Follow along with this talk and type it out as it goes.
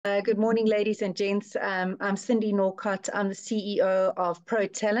Good morning, ladies and gents. I'm Cindy Norcott. I'm the CEO of Pro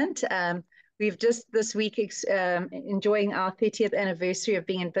Talent. We've just this week enjoying our 30th anniversary of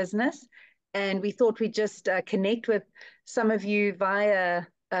being in business, and we thought we'd just connect with some of you via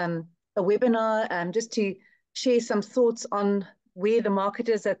a webinar just to share some thoughts on where the market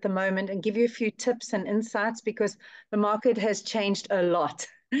is at the moment and give you a few tips and insights because the market has changed a lot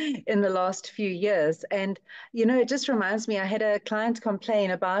in the last few years. And, it just reminds me, I had a client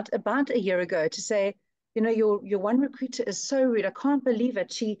complain about a year ago to say, your one recruiter is so rude. I can't believe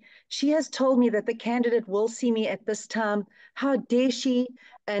it. She has told me that the candidate will see me at this time. How dare she?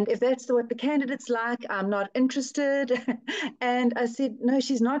 And if that's what the candidate's like, I'm not interested. And I said, no,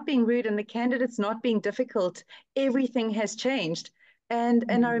 she's not being rude and the candidate's not being difficult. Everything has changed. And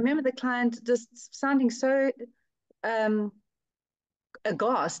I remember the client just sounding so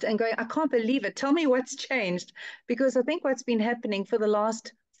aghast and going, I can't believe it. Tell me what's changed. Because I think what's been happening for the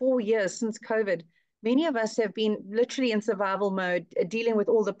last 4 years since COVID, many of us have been literally in survival mode, dealing with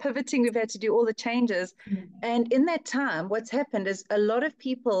all the pivoting we've had to do, all the changes. And in that time, what's happened is a lot of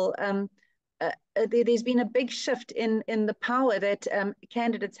people, there's been a big shift in the power that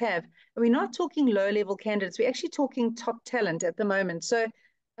candidates have. And we're not talking low-level candidates. We're actually talking top talent at the moment. So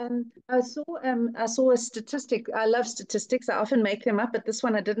I saw a statistic. I love statistics. I often make them up, but this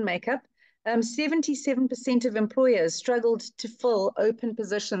one I didn't make up. 77% of employers struggled to fill open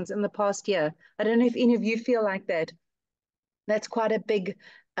positions in the past year. I don't know if any of you feel like that. That's quite a big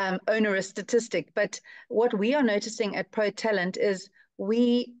onerous statistic. But what we are noticing at Pro Talent is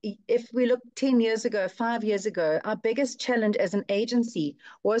if we look 10 years ago, 5 years ago, our biggest challenge as an agency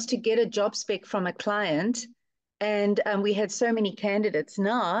was to get a job spec from a client, and we had so many candidates.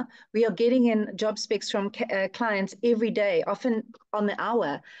 Now we are getting in job specs from clients every day, often on the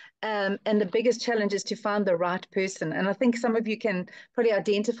hour. And the biggest challenge is to find the right person. And I think some of you can probably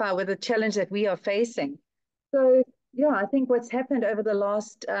identify with the challenge that we are facing. So, yeah, I think what's happened over the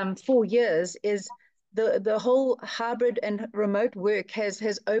last 4 years is the whole hybrid and remote work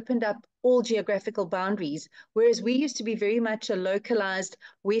has opened up all geographical boundaries, whereas we used to be very much a localized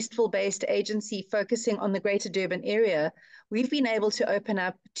Westville-based agency focusing on the Greater Durban area. We've been able to open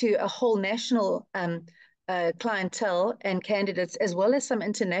up to a whole national clientele and candidates, as well as some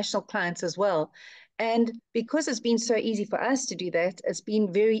international clients as well. And because it's been so easy for us to do that, it's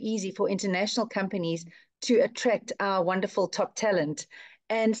been very easy for international companies to attract our wonderful top talent.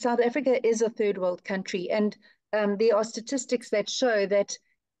 And South Africa is a third world country. And there are statistics that show that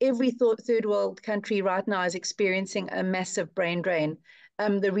every third world country right now is experiencing a massive brain drain.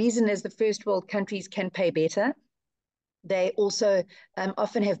 The reason is the first world countries can pay better. They also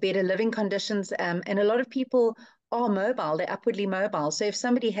often have better living conditions. And a lot of people are mobile, they're upwardly mobile. So if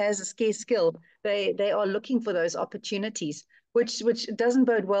somebody has a scarce skill, they are looking for those opportunities, which doesn't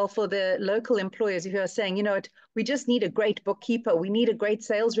bode well for the local employers who are saying, we just need a great bookkeeper, we need a great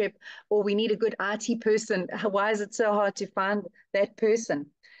sales rep, or we need a good IT person. Why is it so hard to find that person?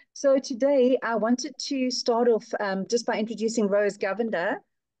 So today I wanted to start off just by introducing Rose Govender.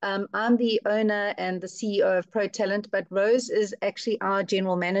 I'm the owner and the CEO of Pro Talent, but Rose is actually our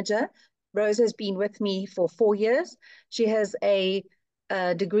general manager. Rose has been with me for 4 years. She has a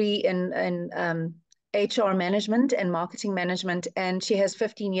degree in HR management and marketing management, and she has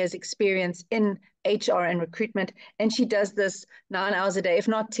 15 years experience in HR and recruitment, and she does this 9 hours a day, if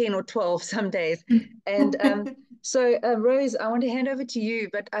not 10 or 12 some days. And so Rose, I want to hand over to you,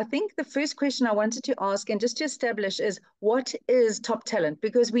 but I think the first question I wanted to ask and just to establish is, what is top talent?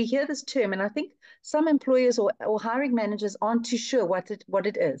 Because we hear this term and I think some employers or hiring managers aren't too sure what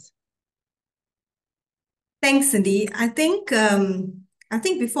it is. Thanks, Cindy. I think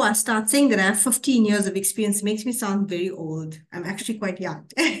before I start saying that I have 15 years of experience makes me sound very old. I'm actually quite young.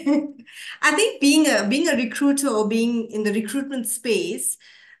 I think being a recruiter or being in the recruitment space,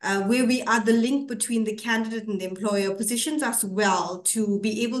 where we are the link between the candidate and the employer, positions us well to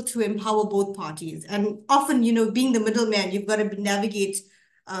be able to empower both parties. And often, being the middleman, you've got to navigate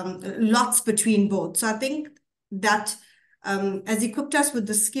lots between both. So I think that has equipped us with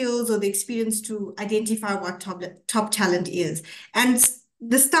the skills or the experience to identify what top talent is. And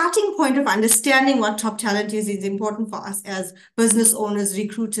the starting point of understanding what top talent is important for us as business owners,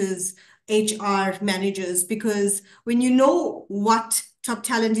 recruiters, HR managers, because when you know what top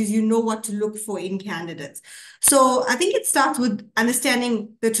talent is, you know what to look for in candidates. So I think it starts with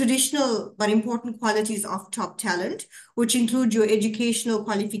understanding the traditional but important qualities of top talent, which include your educational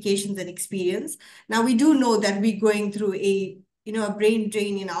qualifications and experience. Now, we do know that we're going through a brain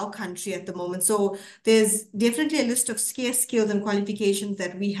drain in our country at the moment. So there's definitely a list of scarce skills and qualifications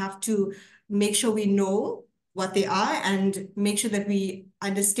that we have to make sure we know what they are and make sure that we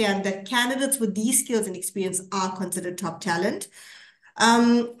understand that candidates with these skills and experience are considered top talent.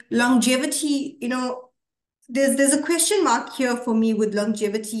 Longevity, there's a question mark here for me with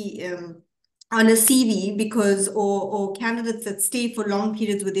longevity on a CV because or candidates that stay for long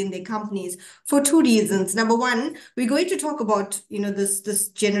periods within their companies for two reasons. Number one, we're going to talk about this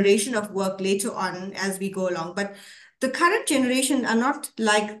generation of work later on as we go along, but the current generation are not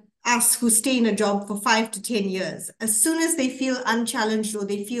like us who stay in a job for 5 to 10 years. As soon as they feel unchallenged or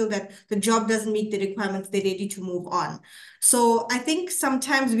they feel that the job doesn't meet the requirements, they're ready to move on. So I think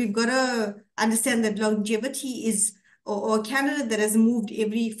sometimes we've got to understand that longevity is, or a candidate that has moved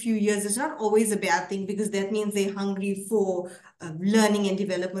every few years is not always a bad thing because that means they're hungry for learning and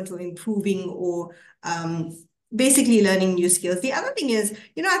development or improving or basically learning new skills. The other thing is,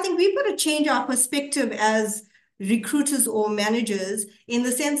 I think we've got to change our perspective as recruiters or managers in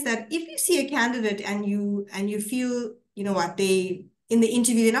the sense that if you see a candidate and you feel, what they in the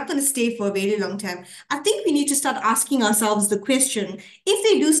interview, they're not going to stay for a very long time. I think we need to start asking ourselves the question, if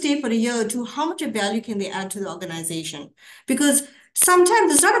they do stay for a year or two, how much of value can they add to the organization? Because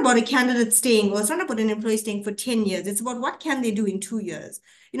sometimes it's not about a candidate staying or it's not about an employee staying for 10 years. It's about what can they do in 2 years.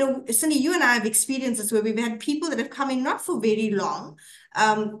 Cindy, you and I have experienced this where we've had people that have come in not for very long,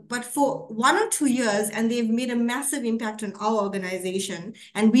 but for 1 or 2 years, and they've made a massive impact on our organization.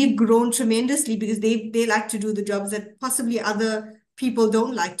 And we've grown tremendously because they like to do the jobs that possibly other people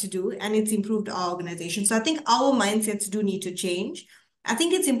don't like to do, and it's improved our organization. So I think our mindsets do need to change. I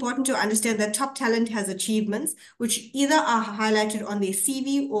think it's important to understand that top talent has achievements, which either are highlighted on their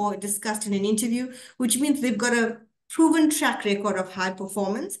CV or discussed in an interview, which means they've got a proven track record of high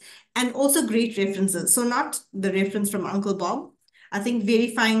performance and also great references. So not the reference from Uncle Bob. I think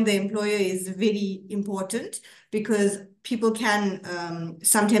verifying the employer is very important because people can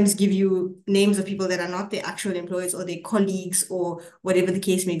sometimes give you names of people that are not their actual employees or their colleagues or whatever the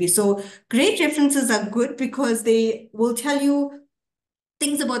case may be. So great references are good because they will tell you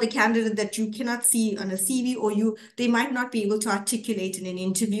things about the candidate that you cannot see on a CV or they might not be able to articulate in an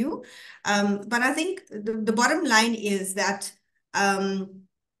interview. But I think the bottom line is that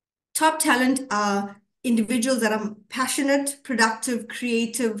top talent are individuals that are passionate, productive,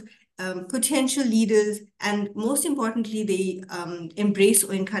 creative, potential leaders, and most importantly, they embrace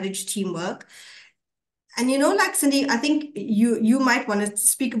or encourage teamwork. And like Cindy, I think you might want to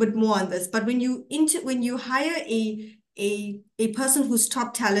speak a bit more on this, but when you hire a person who's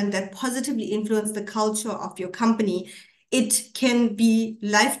top talent that positively influence the culture of your company, it can be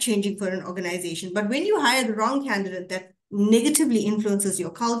life-changing for an organization. But when you hire the wrong candidate that negatively influences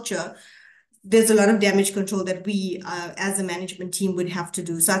your culture, there's a lot of damage control that we as a management team would have to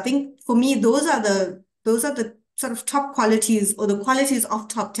do. So I think for me, those are the sort of top qualities or the qualities of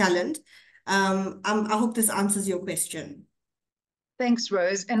top talent. I hope this answers your question. Thanks,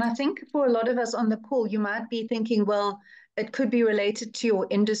 Rose. And I think for a lot of us on the call, you might be thinking, well, it could be related to your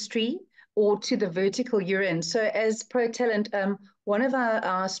industry or to the vertical you're in. So as Pro Talent, one of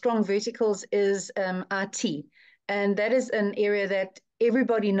our strong verticals is IT. And that is an area that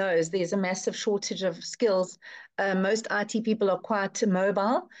everybody knows there's a massive shortage of skills. Most IT people are quite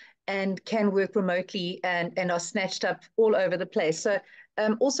mobile and can work remotely and are snatched up all over the place. So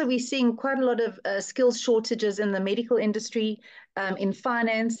also, we're seeing quite a lot of skills shortages in the medical industry, in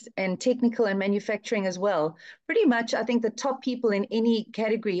finance and technical and manufacturing as well. Pretty much, I think the top people in any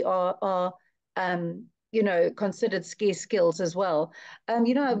category are considered scarce skills as well. I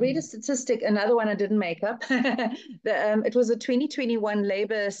read a statistic, another one I didn't make up. It was a 2021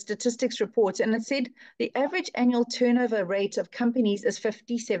 labor statistics report, and it said the average annual turnover rate of companies is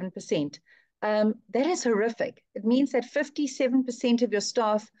 57%. That is horrific. It means that 57% of your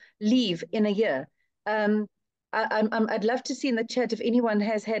staff leave in a year. I'd love to see in the chat if anyone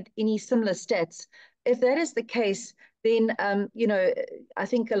has had any similar stats. If that is the case, then I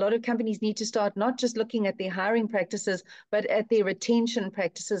think a lot of companies need to start not just looking at their hiring practices, but at their retention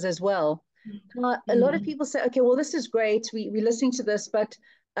practices as well. A lot of people say, okay, well, this is great. We're listening to this, but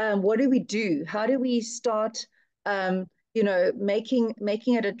what do we do? How do we start, making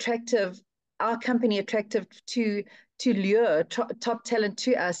it attractive, our company attractive to lure top talent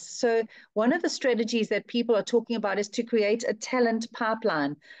to us? So one of the strategies that people are talking about is to create a talent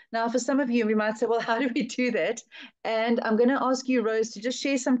pipeline. Now, for some of you, we might say, well, how do we do that? And I'm going to ask you, Rose, to just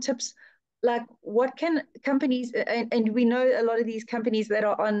share some tips. Like, what can companies, and we know a lot of these companies that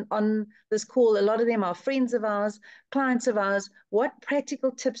are on this call, a lot of them are friends of ours, clients of ours. What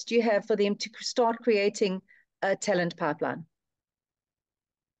practical tips do you have for them to start creating a talent pipeline?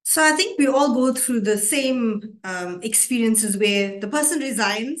 So I think we all go through the same experiences where the person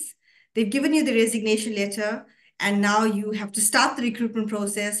resigns, they've given you the resignation letter, and now you have to start the recruitment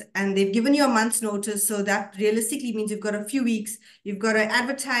process, and they've given you a month's notice. So that realistically means you've got a few weeks. You've got to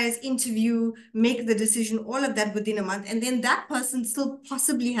advertise, interview, make the decision, all of that within a month. And then that person still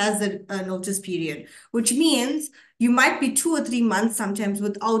possibly has a notice period, which means you might be 2 or 3 months sometimes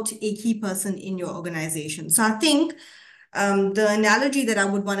without a key person in your organization. So I think the analogy that I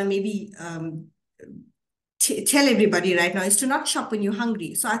would want to maybe tell everybody right now is to not shop when you're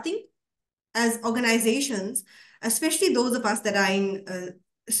hungry. So I think as organizations, especially those of us that are in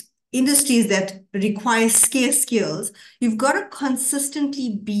industries that require scarce skills, you've got to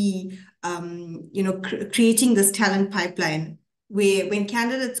consistently be, creating this talent pipeline where when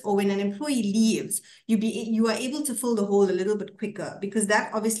candidates or when an employee leaves, you are able to fill the hole a little bit quicker, because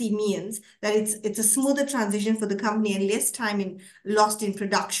that obviously means that it's a smoother transition for the company and less time lost in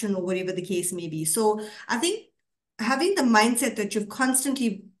production or whatever the case may be. So I think having the mindset that you've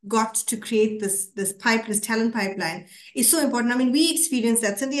constantly got to create this talent pipeline is so important. I mean, we experience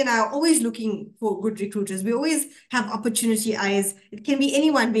that. Cindy and I are always looking for good recruiters. We always have opportunity eyes. It can be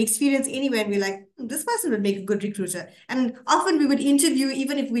anyone. We experience anywhere, and we're like, this person would make a good recruiter. And often we would interview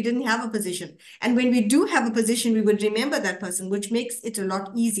even if we didn't have a position. And when we do have a position, we would remember that person, which makes it a lot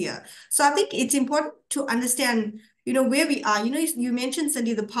easier. So I think it's important to understand where we are. You mentioned,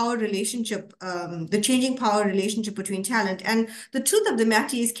 Cindy, the power relationship, the changing power relationship between talent. And the truth of the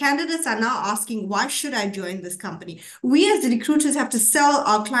matter is candidates are now asking, why should I join this company? We as the recruiters have to sell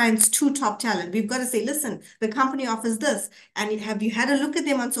our clients to top talent. We've got to say, listen, the company offers this. And have you had a look at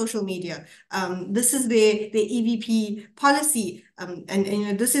them on social media? This is their EVP policy.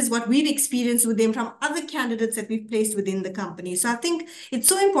 And this is what we've experienced with them from other candidates that we've placed within the company. So I think it's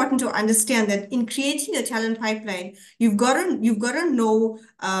so important to understand that in creating a talent pipeline, you've got to know,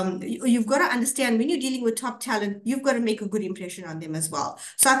 you've got to understand when you're dealing with top talent, you've got to make a good impression on them as well.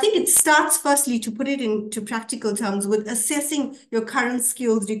 So I think it starts firstly, to put it into practical terms, with assessing your current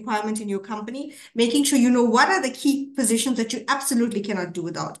skills requirement in your company, making sure you know what are the key positions that you absolutely cannot do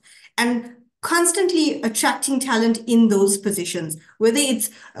without, and constantly attracting talent in those positions, whether it's,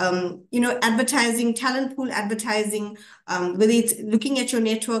 advertising, talent pool advertising, whether it's looking at your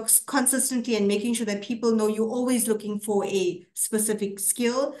networks consistently and making sure that people know you're always looking for a specific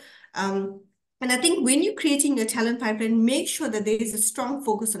skill. And I think when you're creating a talent pipeline, make sure that there is a strong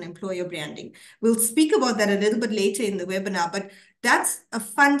focus on employer branding. We'll speak about that a little bit later in the webinar, but that's a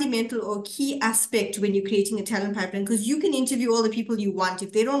fundamental or key aspect when you're creating a talent pipeline, because you can interview all the people you want.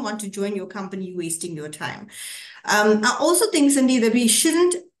 If they don't want to join your company, you're wasting your time. I also think, Cindy, that we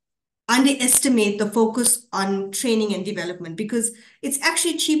shouldn't underestimate the focus on training and development, because it's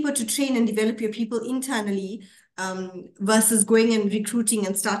actually cheaper to train and develop your people internally versus going and recruiting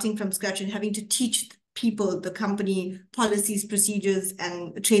and starting from scratch and having to teach people the company policies, procedures,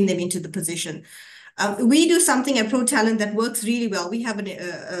 and train them into the position. We do something at Pro Talent that works really well. We have a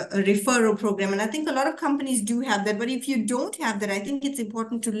referral program, and I think a lot of companies do have that. But if you don't have that, I think it's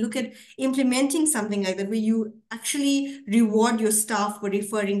important to look at implementing something like that, where you actually reward your staff for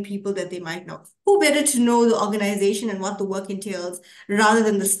referring people that they might know. Who better to know the organization and what the work entails rather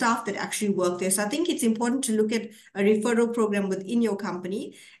than the staff that actually work there? So I think it's important to look at a referral program within your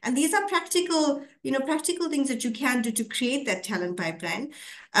company. And these are practical things that you can do to create that talent pipeline.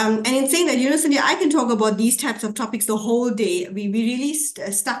 And in saying that, Cindy, I can talk about these types of topics the whole day. We really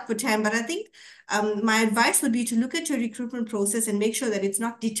stuck for time, but I think my advice would be to look at your recruitment process and make sure that it's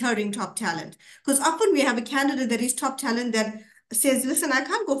not deterring top talent. Because often we have a candidate that is top talent that says, listen, I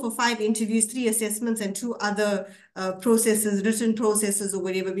can't go for 5 interviews, 3 assessments, and 2 other processes, written processes or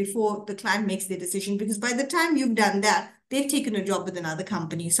whatever, before the client makes their decision. Because by the time you've done that, they've taken a job with another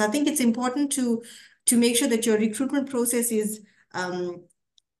company. So I think it's important to make sure that your recruitment process is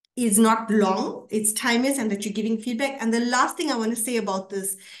not long, it's timeless, and that you're giving feedback. And the last thing I want to say about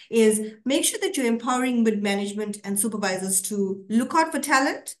this is make sure that you're empowering mid-management and supervisors to look out for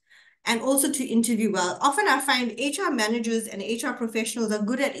talent and also to interview well. Often I find HR managers and HR professionals are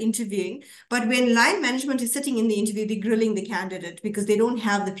good at interviewing, but when line management is sitting in the interview, they're grilling the candidate because they don't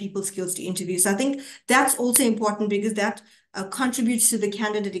have the people skills to interview. So I think that's also important, because that contributes to the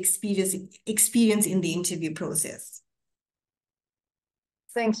candidate experience in the interview process.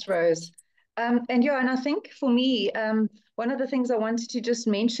 Thanks, Rose. And I think for me, one of the things I wanted to just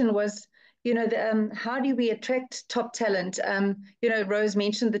mention was, how do we attract top talent? Rose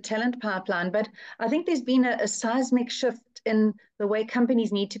mentioned the talent pipeline, but I think there's been a seismic shift in the way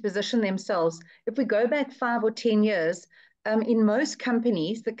companies need to position themselves. If we go back 5 or 10 years, in most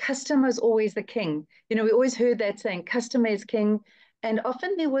companies, the customer is always the king. We always heard that saying, customer is king. And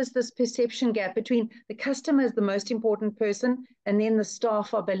often there was this perception gap between the customer as the most important person and then the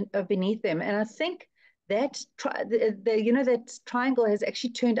staff are beneath them. And I think that that triangle has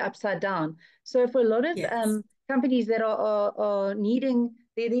actually turned upside down. So for a lot of Yes. companies that are needing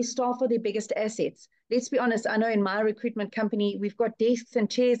their staff are their biggest assets. Let's be honest. I know in my recruitment company we've got desks and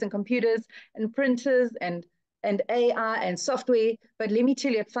chairs and computers and printers and AI and software. But let me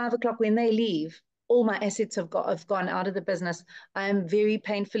tell you, at 5 o'clock when they leave, all my assets have gone out of the business. I am very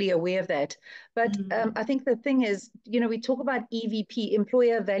painfully aware of that. But Mm. I think the thing is, we talk about EVP,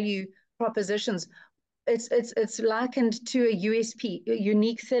 employer value propositions. It's likened to a USP, a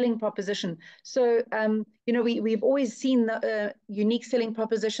unique selling proposition. So we've always seen the unique selling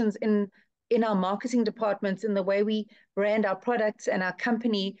propositions in our marketing departments, in the way we brand our products and our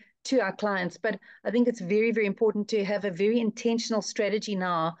company to our clients. But I think it's very, very important to have a very intentional strategy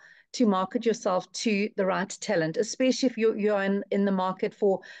now to market yourself to the right talent, especially if you're in the market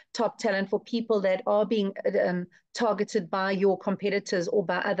for top talent, for people that are being targeted by your competitors or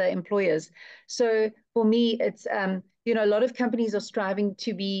by other employers. So for me, it's a lot of companies are striving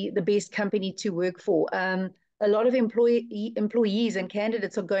to be the best company to work for. A lot of employees and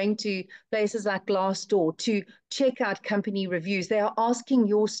candidates are going to places like Glassdoor to check out company reviews. They are asking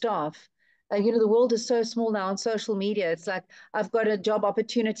your staff. The world is so small now on social media. It's like, I've got a job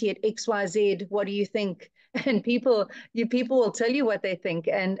opportunity at XYZ. What do you think? And people will tell you what they think.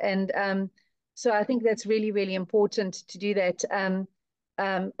 And so I think that's really, really important to do that.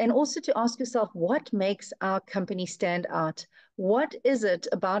 And also to ask yourself, what makes our company stand out? What is it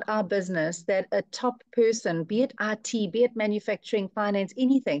about our business that a top person, be it IT, be it manufacturing, finance,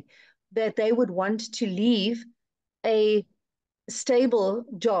 anything, that they would want to leave a stable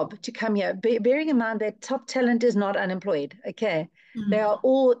job to come here, bearing in mind that top talent is not unemployed. Okay, they Mm. are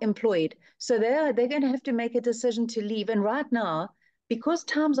all employed, so they're going to have to make a decision to leave. And right now, because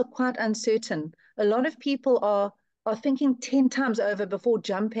times are quite uncertain, a lot of people are thinking 10 times over before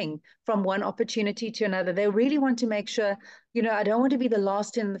jumping from one opportunity to another. They really want to make sure, I don't want to be the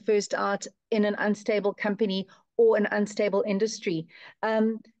last in, the first out in an unstable company or an unstable industry.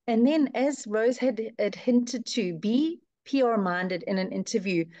 And then, as Rose had hinted to, be PR minded in an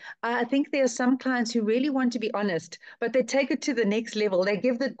interview. I think there are some clients who really want to be honest, but they take it to the next level. They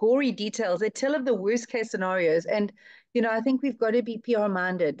give the gory details, they tell of the worst case scenarios. And, I think we've got to be PR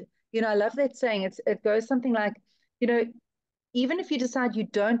minded. I love that saying. It goes something like, you know, even if you decide you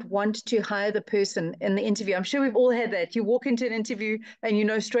don't want to hire the person in the interview, I'm sure we've all had that. You walk into an interview and you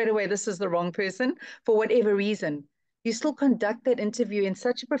know straight away this is the wrong person for whatever reason. You still conduct that interview in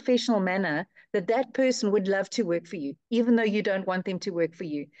such a professional manner that that person would love to work for you, even though you don't want them to work for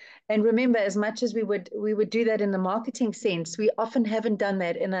you. And remember, as much as we would do that in the marketing sense, we often haven't done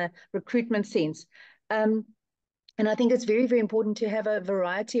that in a recruitment sense. Um, and I think it's very, very important to have a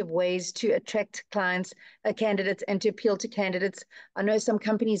variety of ways to attract clients, candidates, and to appeal to candidates. I know some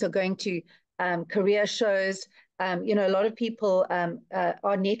companies are going to career shows. A lot of people are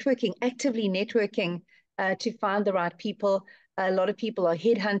networking, actively networking to find the right people. A lot of people are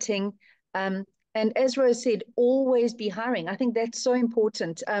headhunting. Um, and as Rose said, always be hiring. I think that's so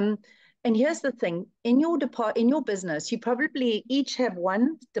important. And here's the thing: in your business, you probably each have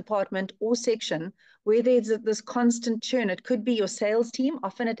one department or section where there's this constant churn. It could be your sales team,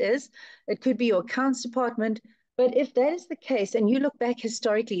 often it is. It could be your accounts department. But if that is the case, and you look back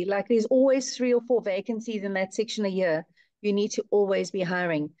historically, like there's always 3 or 4 vacancies in that section a year, you need to always be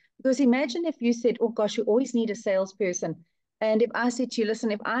hiring. Because imagine if you said, oh gosh, you always need a salesperson. And if I said to you, listen,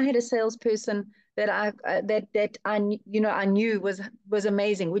 if I had a salesperson that I knew was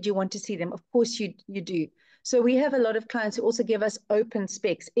amazing, would you want to see them? Of course you do. So we have a lot of clients who also give us open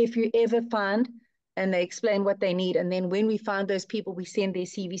specs. If you ever find, and they explain what they need. And then when we find those people, we send their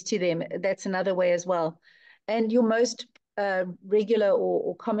CVs to them. That's another way as well. And your most regular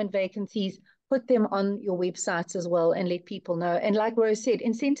or common vacancies, put them on your websites as well and let people know. And like Rose said,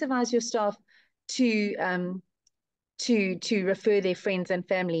 incentivize your staff to to refer their friends and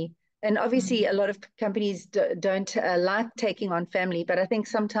family. And obviously, a Mm. lot of companies don't like taking on family, but I think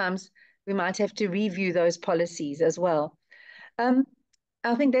sometimes we might have to review those policies as well. Um,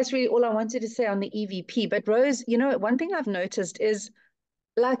 I think that's really all I wanted to say on the EVP. But Rose, one thing I've noticed is,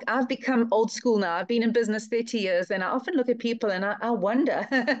 like, I've become old school now. I've been in business 30 years, and I often look at people and I wonder,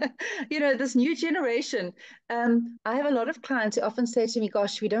 this new generation. I have a lot of clients who often say to me,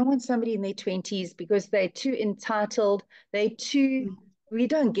 gosh, we don't want somebody in their 20s because they're too entitled. We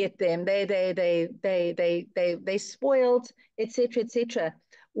don't get them. They spoiled, etc., etc.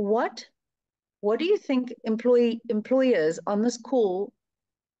 What what do you think employers on this call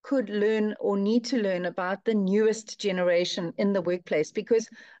could learn or need to learn about the newest generation in the workplace? Because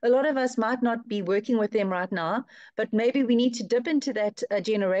a lot of us might not be working with them right now, but maybe we need to dip into that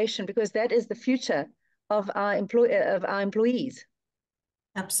generation, because that is the future of our employees.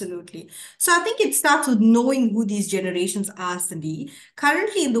 Absolutely. So I think it starts with knowing who these generations are, Cindy.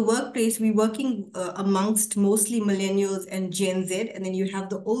 Currently in the workplace, we're working amongst mostly millennials and Gen Z, and then you have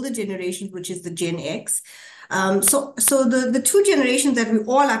the older generations, which is the Gen X. So the two generations that we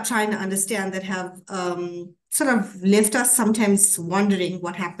all are trying to understand that have sort of left us sometimes wondering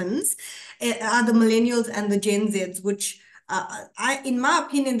what happens are the millennials and the Gen Zs, which in my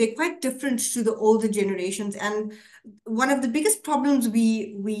opinion, they're quite different to the older generations. And one of the biggest problems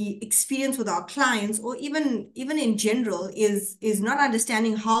we experience with our clients, or even in general, is not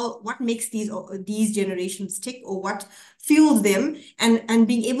understanding what makes these generations tick, or what fuels them, and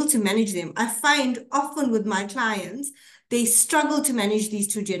being able to manage them. I find often with my clients, they struggle to manage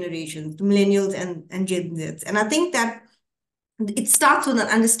these two generations, the millennials and Gen Zs. And I think that it starts with an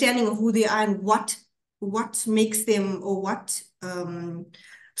understanding of who they are and what makes them, or what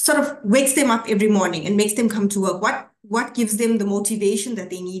sort of wakes them up every morning and makes them come to work. What gives them the motivation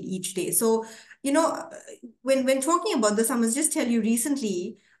that they need each day. So, when talking about this, I must just tell you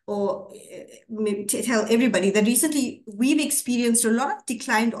recently, or maybe tell everybody that recently we've experienced a lot of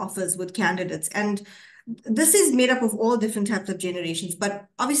declined offers with candidates. And this is made up of all different types of generations, but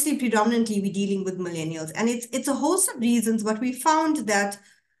obviously predominantly we're dealing with millennials, and it's a host of reasons. But we found that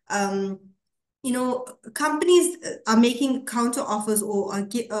um, companies are making counter offers, or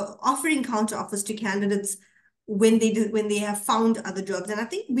are offering counter offers to candidates when they have found other jobs. And I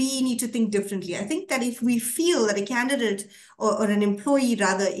think we need to think differently. I think that if we feel that a candidate, or an employee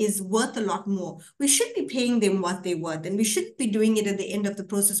rather, is worth a lot more, we should be paying them what they're worth, and we shouldn't be doing it at the end of the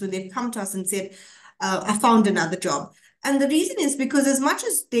process when they've come to us and said, I found another job. And the reason is because as much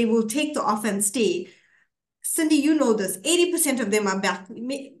as they will take the offer and stay, Cindy, you know this, 80% of them are back,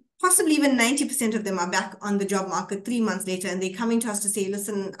 possibly even 90% of them are back on the job market 3 months later, and they're coming to us to say,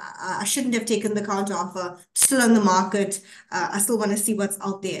 listen, I shouldn't have taken the counter offer, still on the market, I still want to see what's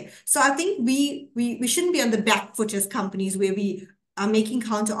out there. So I think we shouldn't be on the back foot as companies, where we are making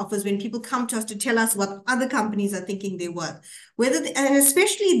counter offers when people come to us to tell us what other companies are thinking they're worth. And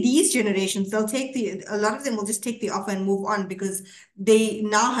especially these generations, a lot of them will just take the offer and move on, because they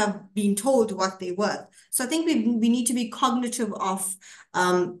now have been told what they're worth. So I think we need to be cognitive of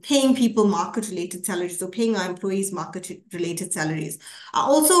paying people market-related salaries, or paying our employees market-related salaries. I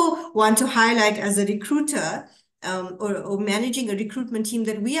also want to highlight, as a recruiter, or managing a recruitment team,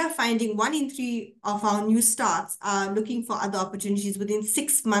 that we are finding 1 in 3 of our new starts are looking for other opportunities within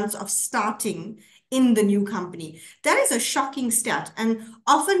 6 months of starting in the new company. That is a shocking stat. And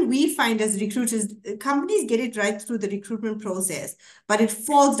often we find as recruiters, companies get it right through the recruitment process, but it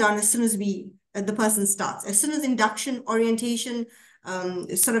falls down as soon as the person starts. As soon as induction, orientation,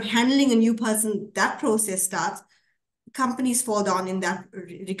 sort of handling a new person, that process starts, companies fall down in that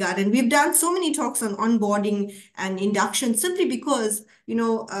regard. And we've done so many talks on onboarding and induction, simply because,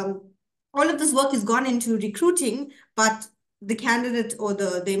 all of this work has gone into recruiting, but the candidate or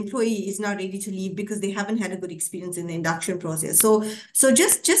the employee is not ready to leave because they haven't had a good experience in the induction process. So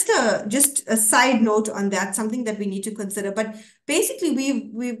just a side note on that, something that we need to consider. But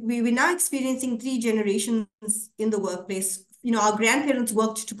basically, we're now experiencing 3 generations in the workplace. Our grandparents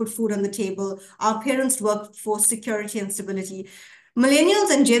worked to put food on the table. Our parents worked for security and stability.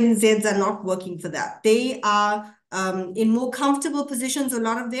 Millennials and Gen Zs are not working for that. They are in more comfortable positions, a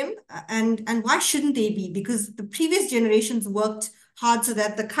lot of them. And why shouldn't they be? Because the previous generations worked hard so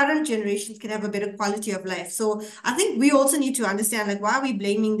that the current generations can have a better quality of life. So I think we also need to understand, like, why are we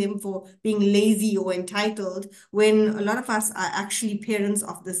blaming them for being lazy or entitled, when a lot of us are actually parents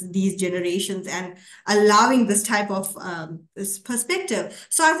of these generations, and allowing this type of this perspective.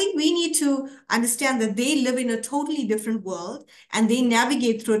 So I think we need to understand that they live in a totally different world, and they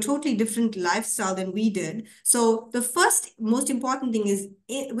navigate through a totally different lifestyle than we did. So the first most important thing is,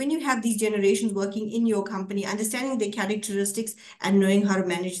 when you have these generations working in your company, understanding their characteristics and knowing how to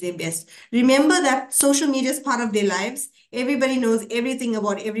manage them best. Remember that social media is part of their lives. Everybody knows everything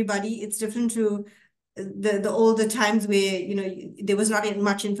about everybody. It's different to the older times where, there was not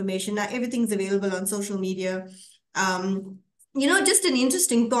much information. Now everything's available on social media. Just an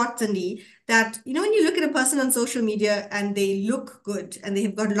interesting thought, Sandy, that, when you look at a person on social media and they look good and they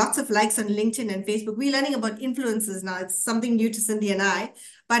have got lots of likes on LinkedIn and Facebook, we're learning about influencers now. It's something new to Cindy and I,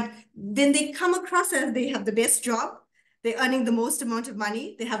 but then they come across as they have the best job. they're earning the most amount of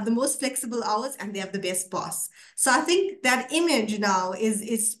money, they have the most flexible hours, and they have the best boss. So I think that image now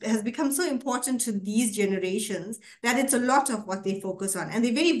has become so important to these generations that it's a lot of what they focus on. And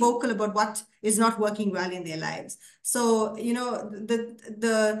they're very vocal about what is not working well in their lives. So,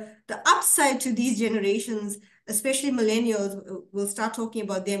 the upside to these generations, especially millennials, we'll start talking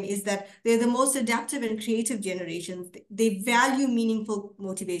about them, is that they're the most adaptive and creative generations. They value meaningful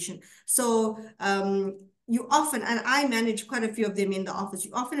motivation. So you often, and I manage quite a few of them in the office,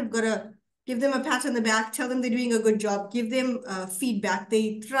 you often have got to give them a pat on the back, tell them they're doing a good job, give them feedback.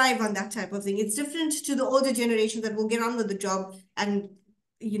 They thrive on that type of thing. It's different to the older generation that will get on with the job and,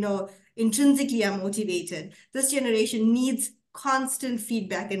 intrinsically are motivated. This generation needs constant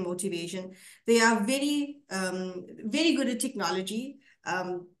feedback and motivation. They are very good at technology.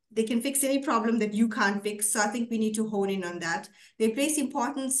 They can fix any problem that you can't fix. So I think we need to hone in on that. They place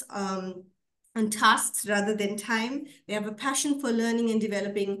importance on tasks rather than time. They have a passion for learning and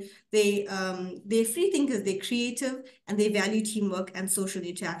developing. They're free thinkers, they're creative, and they value teamwork and social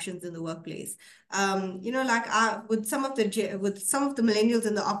interactions in the workplace. With some of the millennials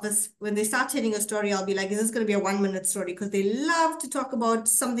in the office, when they start telling a story, I'll be like, is this going to be a 1-minute story? Because they love to talk about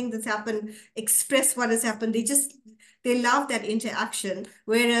something that's happened, express what has happened. They love that interaction.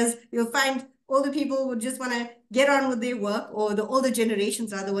 Whereas you'll find older people would just want to get on with their work, or the older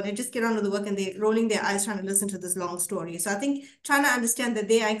generations rather want to just get on with the work, and they're rolling their eyes trying to listen to this long story. So I think trying to understand that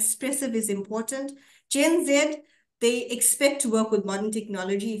they are expressive is important. Gen Z, they expect to work with modern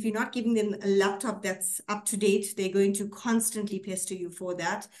technology. If you're not giving them a laptop that's up to date, they're going to constantly pester you for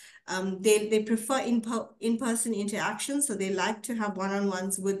that. They prefer in-person interaction, so they like to have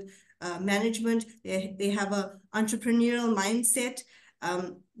one-on-ones with management. They have a entrepreneurial mindset.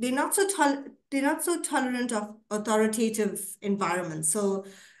 They're not so tolerant of authoritative environments. So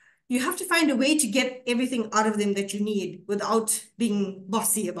you have to find a way to get everything out of them that you need without being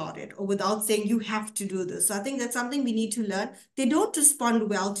bossy about it, or without saying you have to do this. So I think that's something we need to learn. They don't respond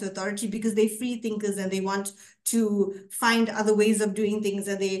well to authority because they're free thinkers and they want to find other ways of doing things,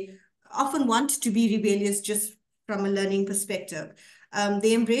 and they often want to be rebellious just from a learning perspective.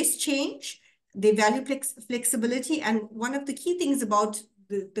 They embrace change. They value flexibility. And one of the key things about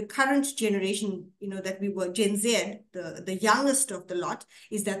the current generation, that we were Gen Z, the youngest of the lot,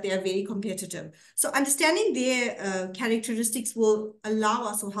 is that they are very competitive. So understanding their characteristics will allow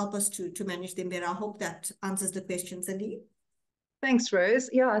us or help us to manage them better. I hope that answers the question, Sandeep. Thanks, Rose.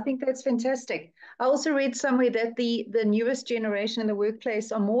 Yeah, I think that's fantastic. I also read somewhere that the newest generation in the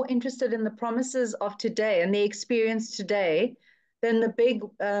workplace are more interested in the promises of today and the experience today than the big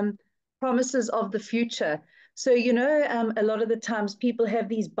promises of the future. So, a lot of the times people have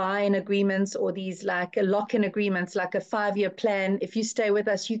these buy-in agreements, or these like lock-in agreements, like a 5-year plan. If you stay with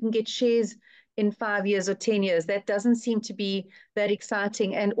us, you can get shares in 5 years or 10 years. That doesn't seem to be that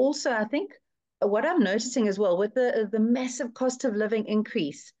exciting. And also, I think what I'm noticing as well with the massive cost of living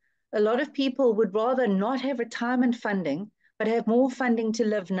increase, a lot of people would rather not have retirement funding, but have more funding to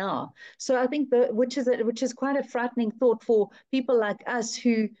live now. So I think which is quite a frightening thought for people like us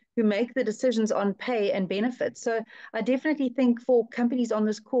who make the decisions on pay and benefits. So I definitely think for companies on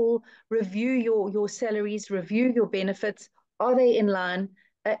this call, review your salaries, review your benefits. Are they in line?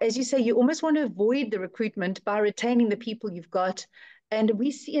 As you say, you almost want to avoid the recruitment by retaining the people you've got. And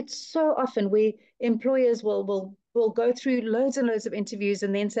we see it so often where employers will go through loads and loads of interviews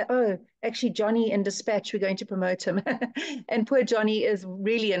and then say, oh, actually, Johnny in dispatch, we're going to promote him. And poor Johnny is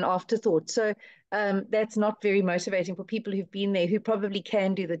really an afterthought. So that's not very motivating for people who've been there, who probably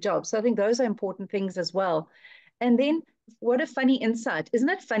can do the job. So I think those are important things as well. And then what a funny insight. Isn't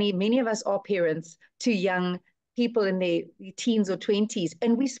it funny? Many of us are parents to young people in their teens or 20s,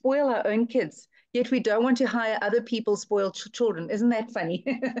 and we spoil our own kids, yet we don't want to hire other people's spoiled children. Isn't that funny?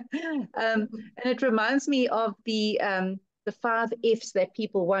 And it reminds me of the 5 F's that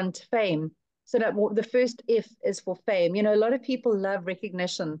people want: fame. So that the first F is for fame. A lot of people love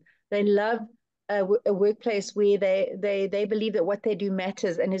recognition. They love a workplace where they believe that what they do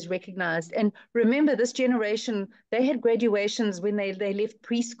matters and is recognized. And remember, this generation, they had graduations when they left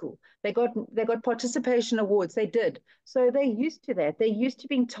preschool. They got participation awards. They did. So they're used to that. They're used to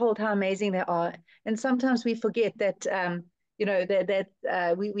being told how amazing they are. And sometimes we forget that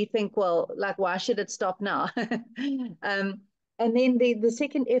we think, well, like, why should it stop now? And then the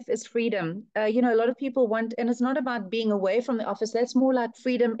second F is freedom. A lot of people want, and it's not about being away from the office. That's more like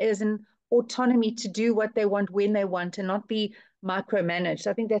freedom is an autonomy to do what they want when they want and not be micromanaged.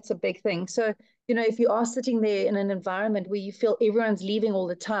 I think that's a big thing. So, if you are sitting there in an environment where you feel everyone's leaving all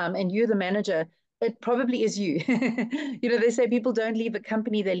the time and you're the manager, it probably is you. They say people don't leave a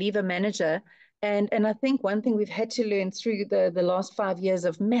company, they leave a manager. And I think one thing we've had to learn through the last 5 years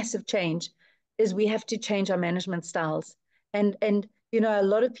of massive change is we have to change our management styles. And a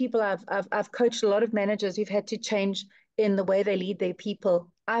lot of people I've coached a lot of managers who've had to change in the way they lead their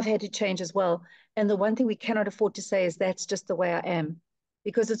people. I've had to change as well. And the one thing we cannot afford to say is that's just the way I am,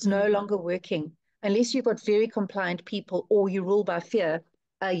 because it's no Mm. longer working. Unless you've got very compliant people or you rule by fear,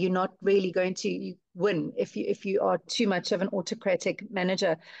 you're not really going to win if you are too much of an autocratic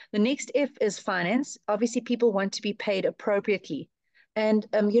manager. The next F is finance. Obviously, people want to be paid appropriately. And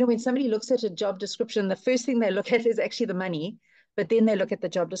when somebody looks at a job description, the first thing they look at is actually the money, but then they look at the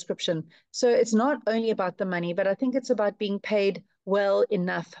job description. So it's not only about the money, but I think it's about being paid well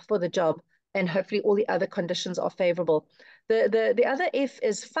enough for the job, and hopefully all the other conditions are favorable. The other F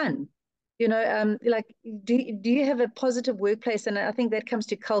is fun. Like, do you have a positive workplace? And I think that comes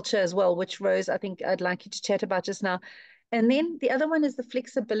to culture as well, which Rose, I think I'd like you to chat about just now. And then the other one is the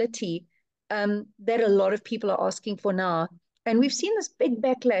flexibility that a lot of people are asking for now. And we've seen this big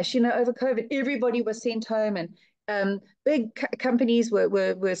backlash, over COVID. Everybody was sent home, and big companies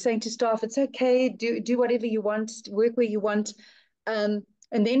were saying to staff, it's okay, do whatever you want, work where you want. And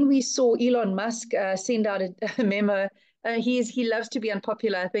then we saw Elon Musk send out a memo. He loves to be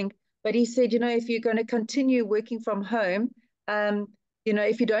unpopular, I think, but he said, if you're going to continue working from home, um,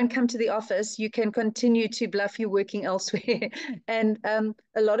 if you don't come to the office, you can continue to bluff you working elsewhere. And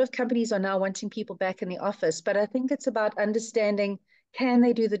a lot of companies are now wanting people back in the office, but I think it's about understanding, can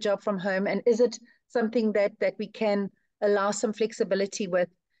they do the job from home, and is it something that we can allow some flexibility with?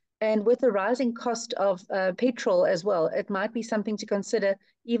 And with the rising cost of petrol as well, it might be something to consider.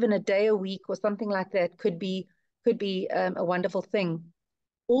 Even a day a week or something like that could be a wonderful thing.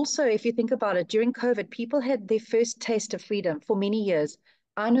 Also, if you think about it, during COVID, people had their first taste of freedom for many years.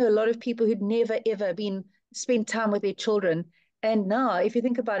 I know a lot of people who'd never ever been spent time with their children. And now, if you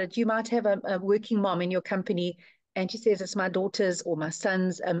think about it, you might have a working mom in your company, and she says, it's my daughter's or my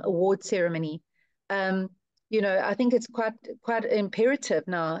son's award ceremony. Um, I think it's quite imperative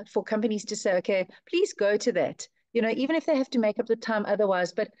now for companies to say, okay, please go to that. Even if they have to make up the time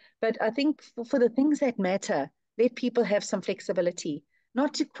otherwise. But I think for the things that matter, let people have some flexibility,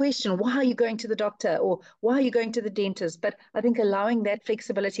 not to question why are you going to the doctor or why are you going to the dentist, but I think allowing that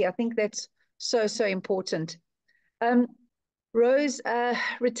flexibility, I think that's so important. Um, Rose,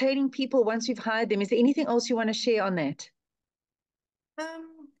 retaining people once you've hired them, is there anything else you want to share on that?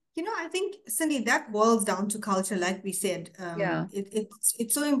 I think, Cindy, that boils down to culture, like we said. Yeah.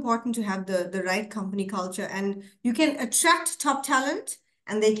 It's so important to have the right company culture, and you can attract top talent,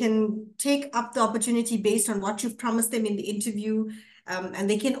 and they can take up the opportunity based on what you've promised them in the interview. And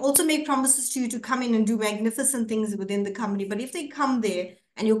they can also make promises to you to come in and do magnificent things within the company. But if they come there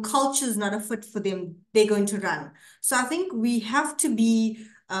and your culture is not a fit for them, they're going to run. So I think we have to be,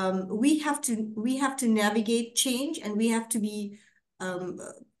 we have to navigate change, and um,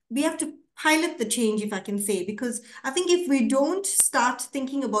 we have to pilot the change, if I can say, because I think if we don't start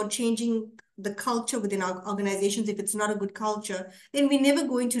thinking about changing the culture within our organizations, if it's not a good culture, then we're never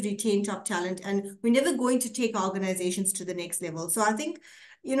going to retain top talent, and we're never going to take our organizations to the next level. So I think,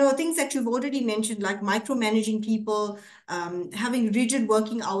 things that you've already mentioned, like micromanaging people, having rigid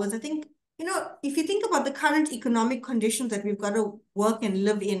working hours, I think, if you think about the current economic conditions that we've got to work and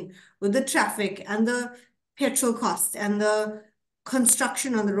live in, with the traffic and the petrol costs and the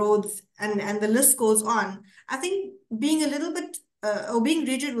construction on the roads, and the list goes on. I think being a little bit or being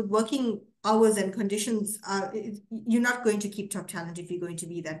rigid with working hours and conditions, you're not going to keep top talent if you're going to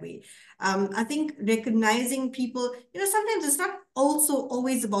be that way. I think recognizing people, sometimes it's not also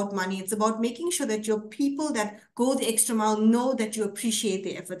always about money. It's about making sure that your people that go the extra mile know that you appreciate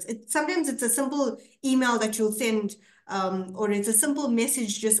their efforts. Sometimes it's a simple email that you'll send, or it's a simple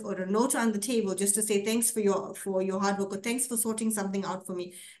message, just, or a note on the table, just to say thanks for your hard work, or thanks for sorting something out for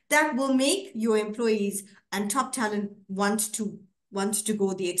me. That will make your employees and top talent want to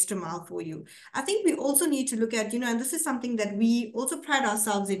go the extra mile for you. I think we also need to look at, and this is something that we also pride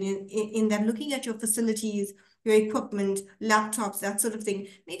ourselves in that, looking at your facilities, your equipment, laptops, that sort of thing.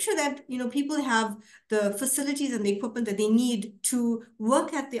 Make sure that, people have the facilities and the equipment that they need to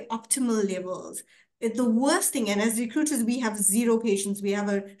work at the optimal levels. The worst thing, and as recruiters, we have zero patience. We have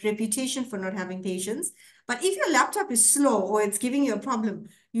a reputation for not having patience. But if your laptop is slow or it's giving you a problem,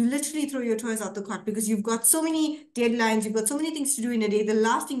 you literally throw your toys out the cart, because you've got so many deadlines, you've got so many things to do in a day. The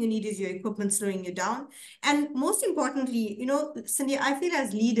last thing you need is your equipment slowing you down. And most importantly, Cindy, I feel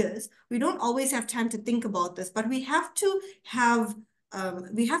as leaders, we don't always have time to think about this, but we have to have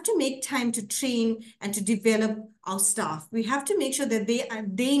we have to make time to train and to develop our staff. We have to make sure that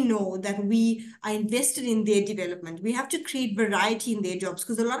they know that we are invested in their development. We have to create variety in their jobs,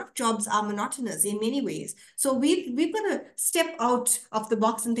 because a lot of jobs are monotonous in many ways. So we've got to step out of the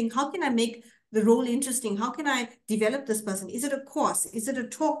box and think, how can I make the role interesting? How can I develop this person? Is it a course? Is it a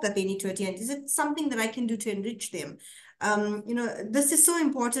talk that they need to attend? Is it something that I can do to enrich them? This is so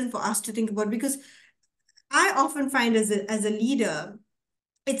important for us to think about, because I often find as a leader,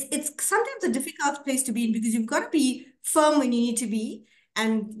 it's sometimes a difficult place to be in, because you've got to be firm when you need to be,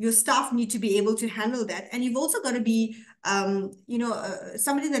 and your staff need to be able to handle that. And you've also got to be,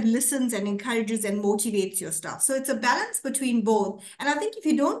 somebody that listens and encourages and motivates your staff. So it's a balance between both. And I think if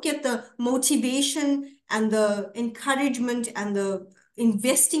you don't get the motivation and the encouragement and the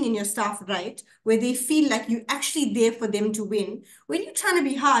investing in your staff right, where they feel like you're actually there for them to win, when you're trying to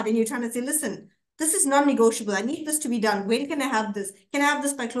be hard and you're trying to say, listen, this is non-negotiable. I need this to be done. When can I have this? Can I have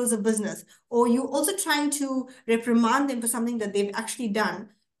this by close of business? Or you also trying to reprimand them for something that they've actually done.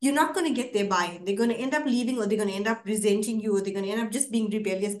 You're not going to get their buy-in. They're going to end up leaving, or they're going to end up resenting you, or they're going to end up just being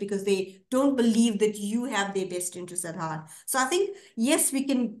rebellious because they don't believe that you have their best interests at heart. So I think, yes, we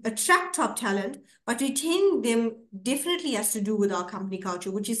can attract top talent, but retaining them definitely has to do with our company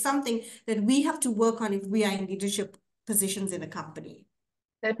culture, which is something that we have to work on if we are in leadership positions in a company.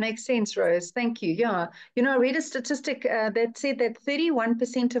 That makes sense, Rose. Thank you. Yeah. I read a statistic that said that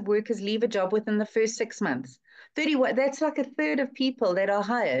 31% of workers leave a job within the first 6 months. 31, that's like a third of people that are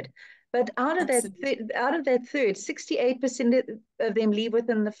hired. But out of that third, 68% of them leave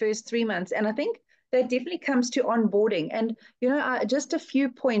within the first 3 months. And I think that definitely comes to onboarding. And, just a few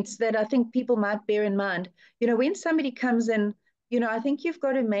points that I think people might bear in mind. When somebody comes in, I think you've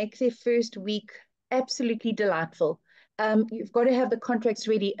got to make their first week absolutely delightful. You've got to have the contracts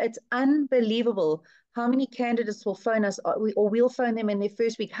ready. It's unbelievable how many candidates will phone us, or we'll phone them in their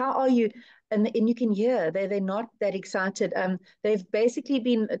first week. How are you? And you can hear they're not that excited. They've basically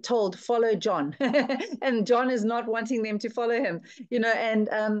been told, follow John. And John is not wanting them to follow him,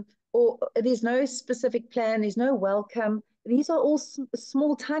 or there's no specific plan, there's no welcome. These are all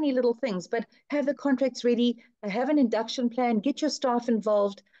small, tiny little things, but have the contracts ready, have an induction plan, get your staff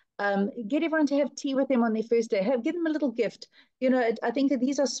involved. Get everyone to have tea with them on their first day. Give them a little gift. I think that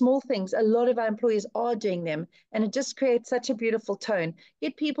these are small things. A lot of our employers are doing them, and it just creates such a beautiful tone.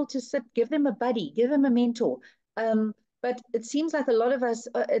 Get people to sit, give them a buddy, give them a mentor. But it seems like a lot of us,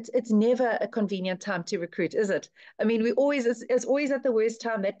 it's never a convenient time to recruit, is it? I mean, it's always at the worst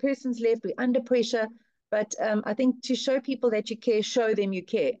time. That person's left, we're under pressure. But I think to show people that you care, show them you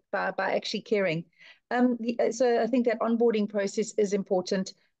care by actually caring. So I think that onboarding process is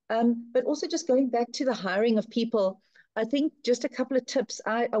important. But also just going back to the hiring of people, I think just a couple of tips.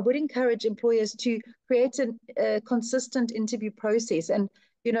 I would encourage employers to create a consistent interview process, and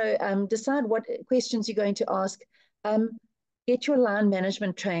decide what questions you're going to ask. Get your line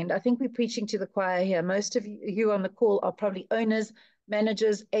management trained. I think we're preaching to the choir here. Most of you on the call are probably owners,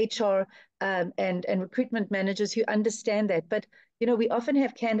 managers, HR, and recruitment managers who understand that. But we often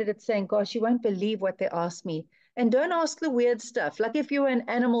have candidates saying, "Gosh, you won't believe what they asked me." And don't ask the weird stuff. Like, if you were an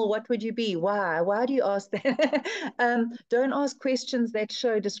animal, what would you be? Why? Why do you ask that? Don't ask questions that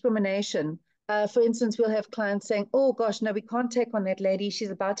show discrimination. For instance, we'll have clients saying, "Oh gosh, no, we can't take on that lady. She's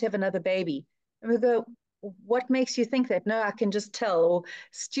about to have another baby." And we go, "What makes you think that?" "No, I can just tell." Or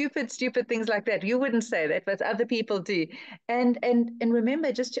stupid things like that. You wouldn't say that, but other people do. And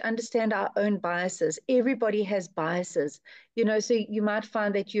remember, just to understand our own biases. Everybody has biases. So you might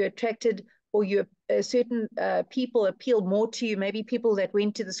find that you're attracted, or certain people appeal more to you, maybe people that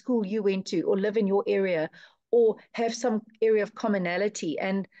went to the school you went to, or live in your area, or have some area of commonality.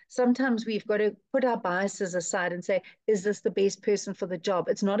 And sometimes we've got to put our biases aside and say, is this the best person for the job?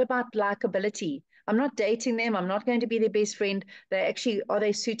 It's not about likability. I'm not dating them. I'm not going to be their best friend. Are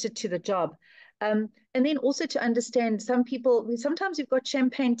they suited to the job? And then also to understand, sometimes we've got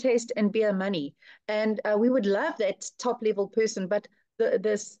champagne taste and beer money. And we would love that top level person, but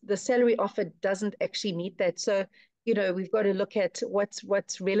the salary offered doesn't actually meet that. So, we've got to look at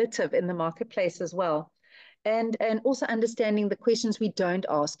what's relative in the marketplace as well. And also understanding the questions we don't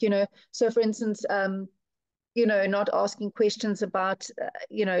ask, So for instance, not asking questions about,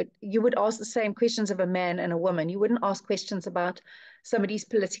 you would ask the same questions of a man and a woman. You wouldn't ask questions about somebody's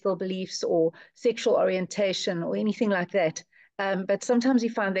political beliefs or sexual orientation or anything like that. But sometimes you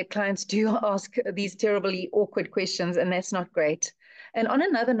find that clients do ask these terribly awkward questions, and that's not great. And on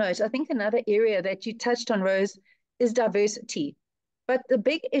another note, I think another area that you touched on, Rose, is diversity. But the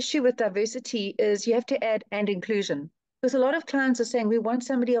big issue with diversity is you have to add "and inclusion." Because a lot of clients are saying we want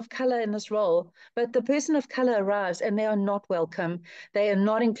somebody of color in this role, but the person of color arrives and they are not welcome, they are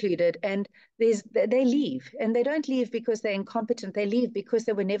not included, and they leave. And they don't leave because they're incompetent, they leave because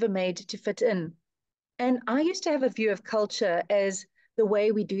they were never made to fit in. And I used to have a view of culture as the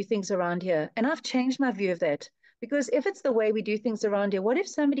way we do things around here. And I've changed my view of that because if it's the way we do things around here, what if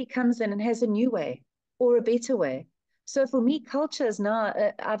somebody comes in and has a new way or a better way? So for me, culture is now,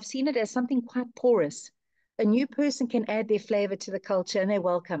 I've seen it as something quite porous. A new person can add their flavor to the culture and they're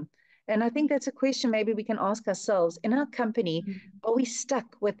welcome. And I think that's a question maybe we can ask ourselves in our company. Are we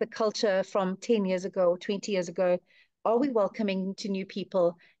stuck with the culture from 10 years ago or 20 years ago? Are we welcoming to new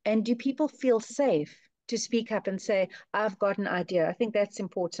people? And do people feel safe to speak up and say, I've got an idea? I think that's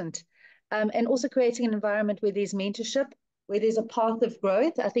important. And also creating an environment where there's mentorship, where there's a path of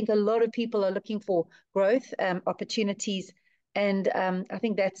growth. I think a lot of people are looking for growth, opportunities. And I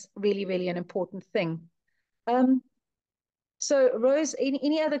think that's really, really an important thing. Um, so, Rose,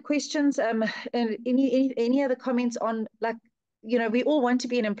 any other questions? And any other comments on like, we all want to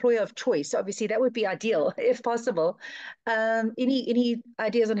be an employer of choice. Obviously, that would be ideal if possible. Any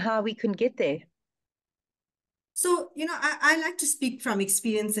ideas on how we can get there? So, I like to speak from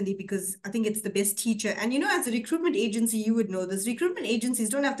experience, Cindy, because I think it's the best teacher. And, as a recruitment agency, you would know this. Recruitment agencies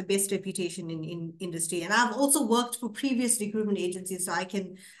don't have the best reputation in industry. And I've also worked for previous recruitment agencies, so I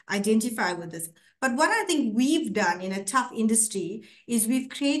can identify with this. But what I think we've done in a tough industry is we've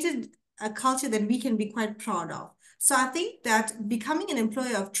created a culture that we can be quite proud of. So I think that becoming an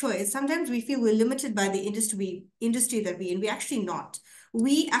employer of choice, sometimes we feel we're limited by the industry that we're in. We're actually not.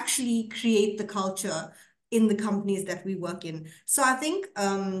 We actually create the culture in the companies that we work in. So I think,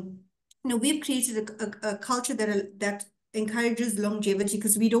 we've created a culture that encourages longevity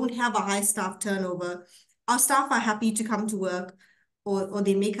because we don't have a high staff turnover. Our staff are happy to come to work, or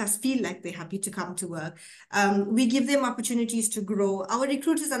they make us feel like they're happy to come to work. We give them opportunities to grow. Our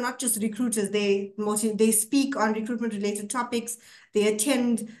recruiters are not just recruiters. They speak on recruitment related topics. They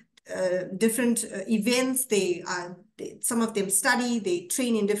attend different events. Some of them study, they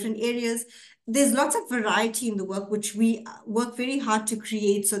train in different areas. There's lots of variety in the work, which we work very hard to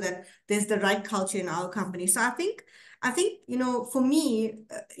create so that there's the right culture in our company. So I think, for me,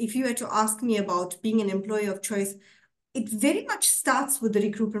 if you were to ask me about being an employee of choice, it very much starts with the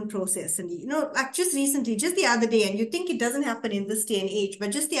recruitment process. And, like just recently, just the other day, and you think it doesn't happen in this day and age,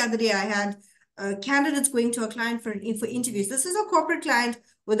 but just the other day I had candidates going to a client for interviews. This is a corporate client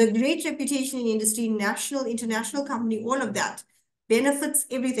with a great reputation in industry, national, international company, all of that, benefits,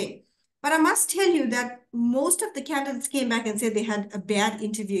 everything. But I must tell you that most of the candidates came back and said they had a bad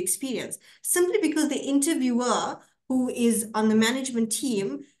interview experience, simply because the interviewer, who is on the management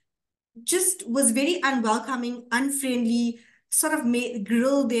team, just was very unwelcoming, unfriendly, sort of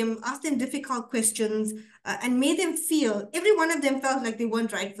grilled them, asked them difficult questions, and made them feel, every one of them felt like they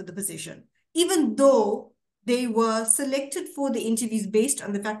weren't right for the position, even though they were selected for the interviews based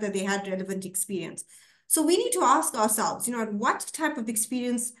on the fact that they had relevant experience. So we need to ask ourselves, what type of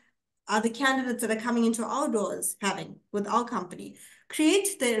experience are the candidates that are coming into our doors having with our company?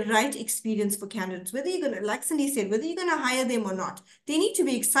 Create the right experience for candidates, whether you're going to, like Cindy said, whether you're going to hire them or not. They need to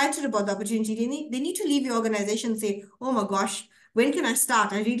be excited about the opportunity. They need to leave your organization and say, oh my gosh, when can I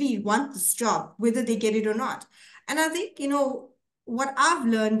start? I really want this job, whether they get it or not. And I think, what I've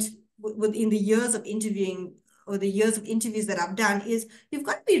learned within the years of interviewing, or the years of interviews that I've done, is you've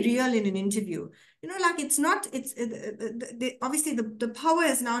got to be real in an interview. Like obviously the power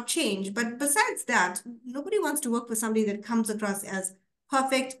has now changed, but besides that, nobody wants to work for somebody that comes across as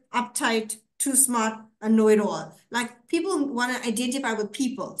perfect, uptight, too smart, and know-it-all. Like, people want to identify with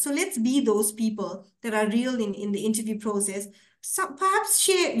people. So let's be those people that are real in the interview process. So perhaps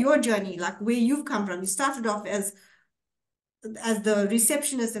share your journey, like where you've come from. You started off as the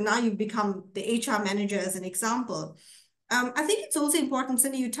receptionist, and now you've become the HR manager, as an example. I think it's also important,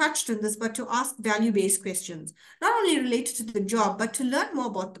 Cindy, you touched on this, but to ask value-based questions, not only related to the job, but to learn more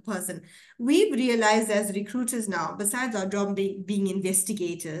about the person. We've realized as recruiters now, besides our job being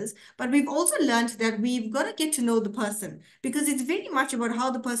investigators, but we've also learned that we've got to get to know the person, because it's very much about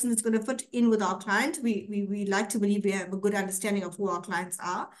how the person is going to fit in with our client. We like to believe we have a good understanding of who our clients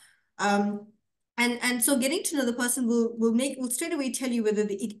are. And so getting to know the person will straight away tell you whether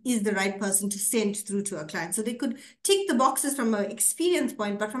it is the right person to send through to a client. So they could tick the boxes from an experience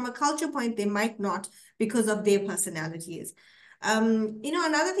point, but from a culture point, they might not, because of their personalities.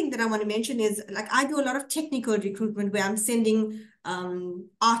 Another thing that I want to mention is like I do a lot of technical recruitment where I'm sending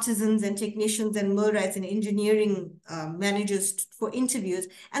artisans and technicians and millwrights and engineering managers for interviews.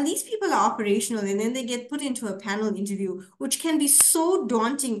 And these people are operational and then they get put into a panel interview, which can be so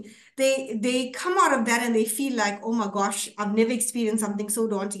daunting. They come out of that and they feel like, oh my gosh, I've never experienced something so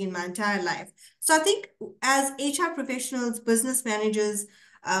daunting in my entire life. So I think as HR professionals, business managers,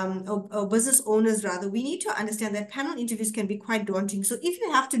 or business owners rather, we need to understand that panel interviews can be quite daunting. So if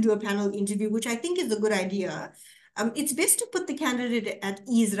you have to do a panel interview, which I think is a good idea, it's best to put the candidate at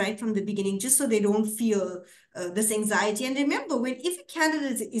ease right from the beginning, just so they don't feel this anxiety. And remember, if a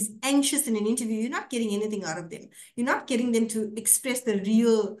candidate is anxious in an interview, you're not getting anything out of them. You're not getting them to express the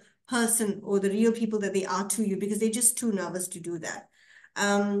real person or the real people that they are to you because they're just too nervous to do that.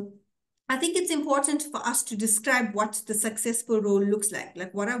 I think it's important for us to describe what the successful role looks like.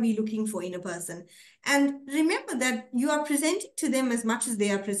 Like, what are we looking for in a person? And remember that you are presenting to them as much as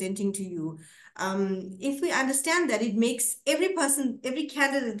they are presenting to you. If we understand that, it makes every person, every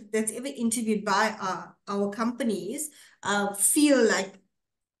candidate that's ever interviewed by our companies feel like,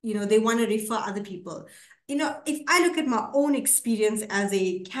 they want to refer other people. If I look at my own experience as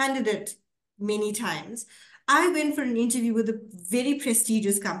a candidate many times, I went for an interview with a very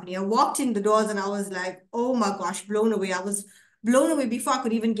prestigious company. I walked in the doors and I was like, oh my gosh, blown away. I was blown away before I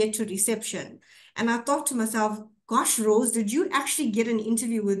could even get to reception. And I thought to myself, gosh, Rose, did you actually get an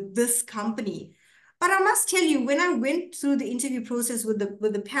interview with this company? But I must tell you, when I went through the interview process with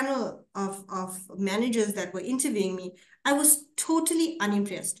the panel of managers that were interviewing me, I was totally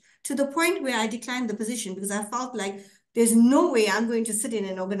unimpressed to the point where I declined the position because I felt like there's no way I'm going to sit in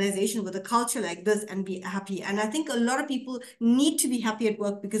an organization with a culture like this and be happy. And I think a lot of people need to be happy at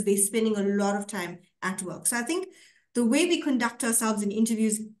work because they're spending a lot of time at work. So I think the way we conduct ourselves in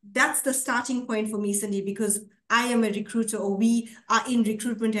interviews, that's the starting point for me, Cindy, because I am a recruiter, or we are in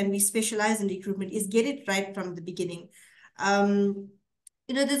recruitment and we specialize in recruitment, is get it right from the beginning.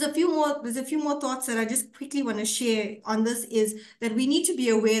 There's a few more thoughts that I just quickly want to share on this, is that we need to be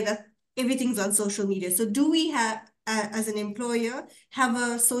aware that everything's on social media. So do we have, as an employer, have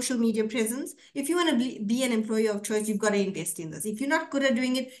a social media presence? If you want to be an employer of choice, you've got to invest in this. If you're not good at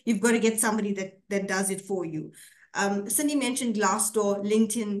doing it, you've got to get somebody that does it for you. Cindy mentioned Glassdoor,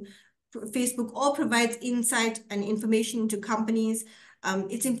 LinkedIn, Facebook, all provides insight and information to companies.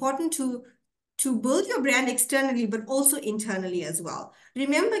 It's important to build your brand externally, but also internally as well.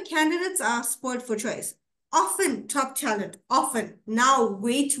 Remember, candidates are spoiled for choice. Often top talent, often, now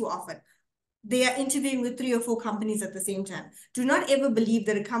way too often, they are interviewing with 3 or 4 companies at the same time. Do not ever believe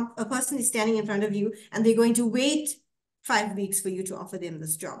that a person is standing in front of you and they're going to wait 5 weeks for you to offer them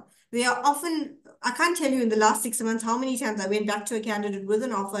this job. They are often, I can't tell you in the last 6 months how many times I went back to a candidate with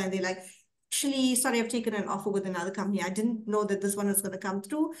an offer and they're like, actually, sorry, I've taken an offer with another company. I didn't know that this one was going to come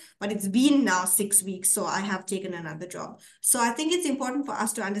through, but it's been now 6 weeks, so I have taken another job. So I think it's important for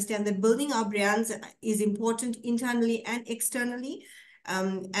us to understand that building our brands is important internally and externally.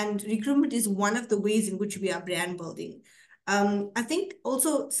 And recruitment is one of the ways in which we are brand building. I think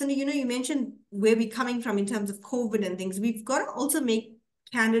also, Cindy, you mentioned where we're coming from in terms of COVID and things. We've got to also make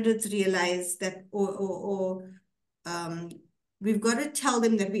candidates realize that, we've got to tell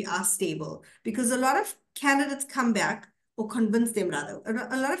them that we are stable, because a lot of candidates come back, or convince them rather.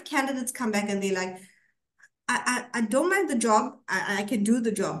 A lot of candidates come back and they're like, I don't mind the job. I can do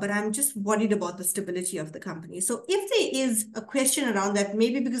the job, but I'm just worried about the stability of the company. So if there is a question around that,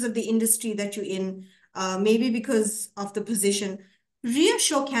 maybe because of the industry that you're in, maybe because of the position,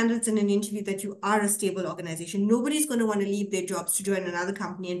 reassure candidates in an interview that you are a stable organization. Nobody's going to want to leave their jobs to join another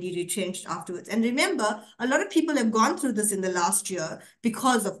company and be retrenched afterwards. And remember, a lot of people have gone through this in the last year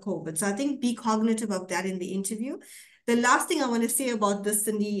because of COVID. So I think be cognitive of that in the interview. The last thing I want to say about this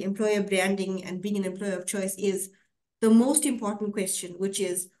in the employer branding and being an employer of choice is the most important question, which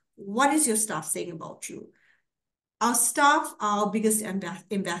is, what is your staff saying about you? Our staff are our biggest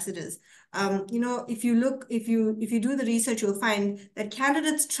ambassadors. If you do the research, you'll find that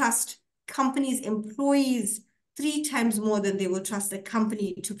candidates trust companies' employees 3 times more than they will trust a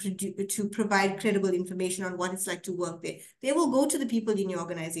company to provide credible information on what it's like to work there. They will go to the people in your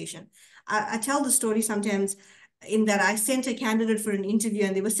organization. I tell the story sometimes, in that I sent a candidate for an interview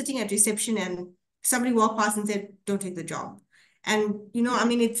and they were sitting at reception and somebody walked past and said, don't take the job. And, I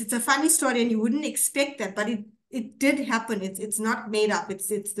mean, it's a funny story and you wouldn't expect that, but it did happen. It's not made up. It's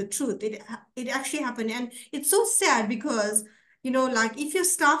the truth. It actually happened. And it's so sad because, like, if your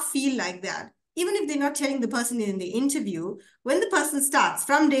staff feel like that, even if they're not telling the person in the interview, when the person starts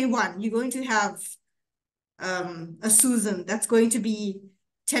from day one, you're going to have a Susan that's going to be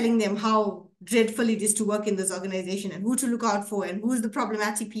telling them how dreadful it is to work in this organization and who to look out for and who's the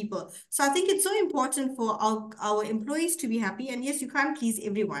problematic people. So I think it's so important for our employees to be happy. And yes, you can't please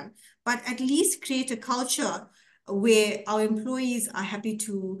everyone, but at least create a culture where our employees are happy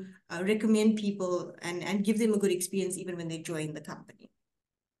to recommend people and give them a good experience even when they join the company.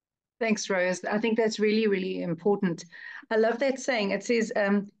 Thanks, Rose. I think that's really, really important. I love that saying. It says,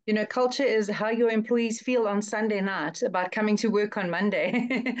 culture is how your employees feel on Sunday night about coming to work on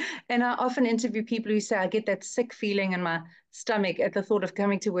Monday. And I often interview people who say, I get that sick feeling in my stomach at the thought of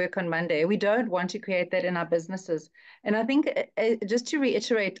coming to work on Monday. We don't want to create that in our businesses. And I think, just to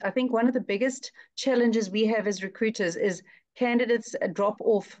reiterate, I think one of the biggest challenges we have as recruiters is candidates drop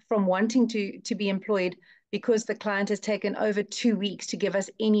off from wanting to be employed because the client has taken over 2 weeks to give us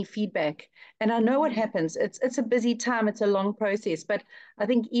any feedback. And I know what happens. It's a busy time. It's a long process. But I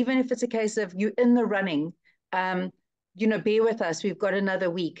think even if it's a case of you in the running, bear with us. We've got another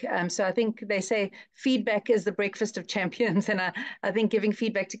week. So I think they say feedback is the breakfast of champions. And I think giving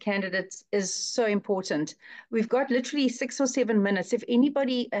feedback to candidates is so important. We've got literally 6 or 7 minutes. If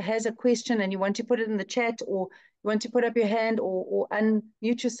anybody has a question and you want to put it in the chat or you want to put up your hand or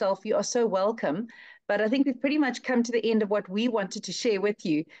unmute yourself, you are so welcome. But I think we've pretty much come to the end of what we wanted to share with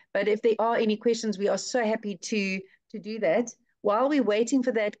you. But if there are any questions, we are so happy to do that. While we're waiting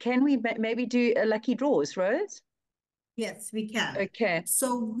for that, can we maybe do a lucky draws, Rose? Yes, we can. Okay.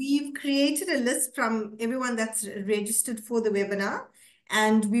 So we've created a list from everyone that's registered for the webinar.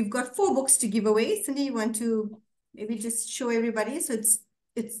 And we've got 4 books to give away. Cindy, you want to maybe just show everybody? So it's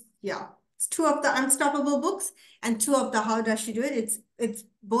 2 of the Unstoppable books and 2 of the How Does She Do It. It's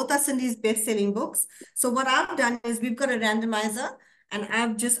both are Cindy's best-selling books. So what I've done is we've got a randomizer, and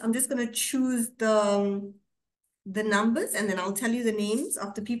I'm just going to choose the numbers, and then I'll tell you the names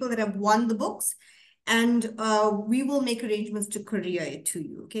of the people that have won the books, and we will make arrangements to courier it to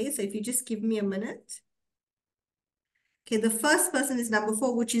you. Okay, so if you just give me a minute. Okay, the first person is number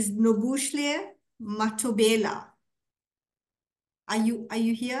 4, which is Nobushle Matobela. Are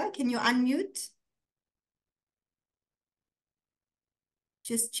you here? Can you unmute?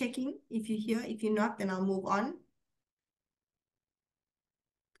 Just checking if you're here. If you're not, then I'll move on.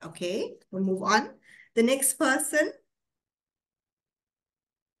 Okay, we'll move on. The next person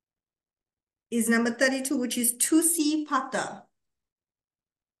is number 32, which is Tusi Pata.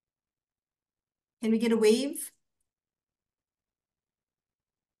 Can we get a wave?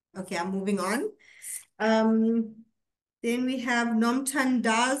 Okay, I'm moving on. Then we have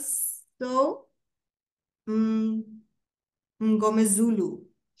Nomtandazo Ngomezulu.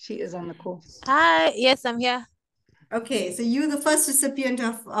 She is on the call. Hi, yes, I'm here. Okay, so you're the first recipient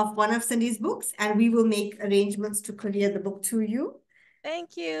of one of Cindy's books, and we will make arrangements to courier the book to you.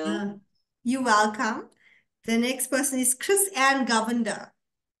 Thank you. You're welcome. The next person is Chris Ann Govender.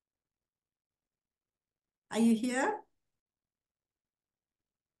 Are you here?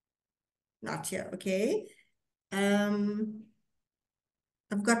 Not here, okay. I've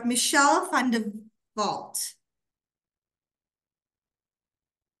got Michelle van der Walt.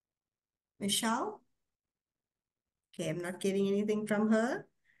 Michelle? Okay, I'm not getting anything from her.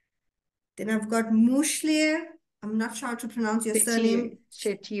 Then I've got Mushlir. I'm not sure how to pronounce your surname.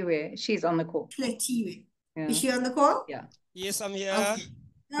 Shetiwe. She's on the call. Shetiwe. Yeah. Is she on the call? Yeah. Yes, I'm here.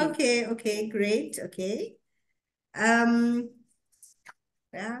 Okay, great. Okay.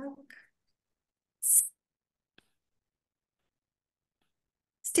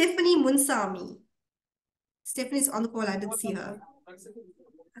 Stephanie Munsami. Stephanie's on the call. I did see her. I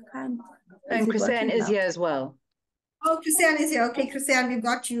can't. And Chrisanne is here as well. Oh, Chrisanne is here. Okay, Chrisanne, we've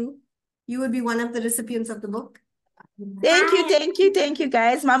got you. You will be one of the recipients of the book. Thank you,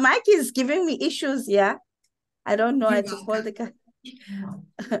 guys. My mic is giving me issues, yeah. I don't know how to hold the guy.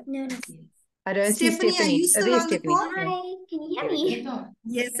 I don't see Stephanie. Are you still on the call? Hi, can you hear me?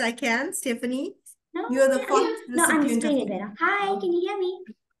 Yes, I can. Stephanie, No, you're the fourth no, I'm recipient. explaining it better. Hi, can you hear me?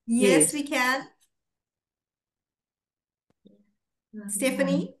 Yes, we can.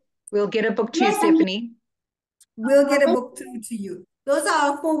 Stephanie? We'll get a book to you, Stephanie. We'll get a book through to you. Those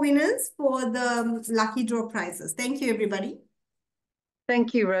are our 4 winners for the lucky draw prizes. Thank you, everybody.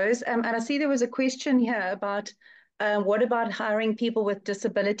 Thank you, Rose. And I see there was a question here about what about hiring people with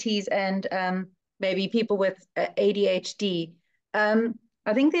disabilities and maybe people with ADHD?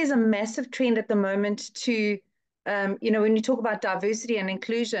 I think there's a massive trend at the moment to, when you talk about diversity and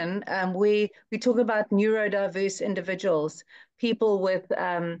inclusion, we talk about neurodiverse individuals, people with,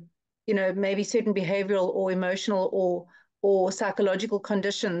 maybe certain behavioral or emotional or psychological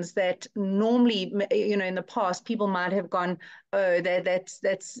conditions that normally, in the past, people might have gone, oh,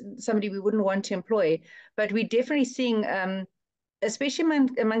 that's somebody we wouldn't want to employ. But we're definitely seeing especially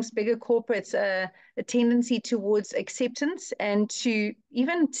amongst bigger corporates, a tendency towards acceptance and to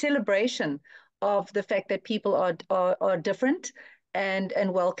even celebration of the fact that people are different and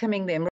welcoming them